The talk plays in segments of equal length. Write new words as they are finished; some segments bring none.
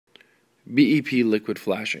BEP liquid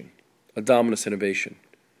flashing, a Dominus innovation.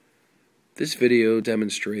 This video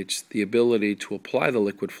demonstrates the ability to apply the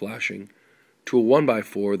liquid flashing to a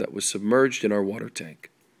 1x4 that was submerged in our water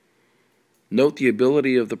tank. Note the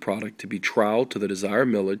ability of the product to be troweled to the desired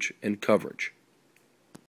millage and coverage.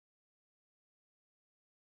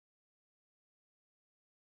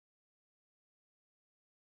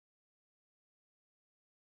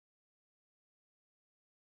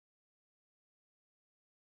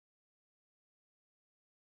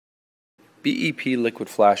 BEP liquid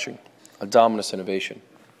flashing, a Dominus innovation.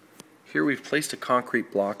 Here we've placed a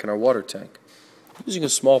concrete block in our water tank. Using a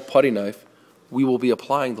small putty knife, we will be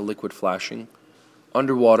applying the liquid flashing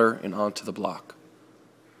underwater and onto the block.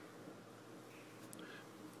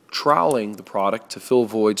 Troweling the product to fill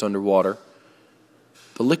voids underwater,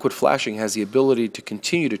 the liquid flashing has the ability to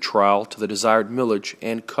continue to trowel to the desired millage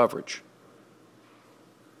and coverage.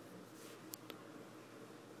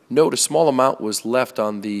 Note a small amount was left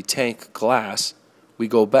on the tank glass. We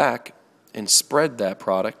go back and spread that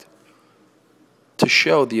product to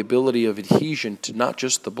show the ability of adhesion to not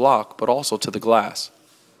just the block but also to the glass.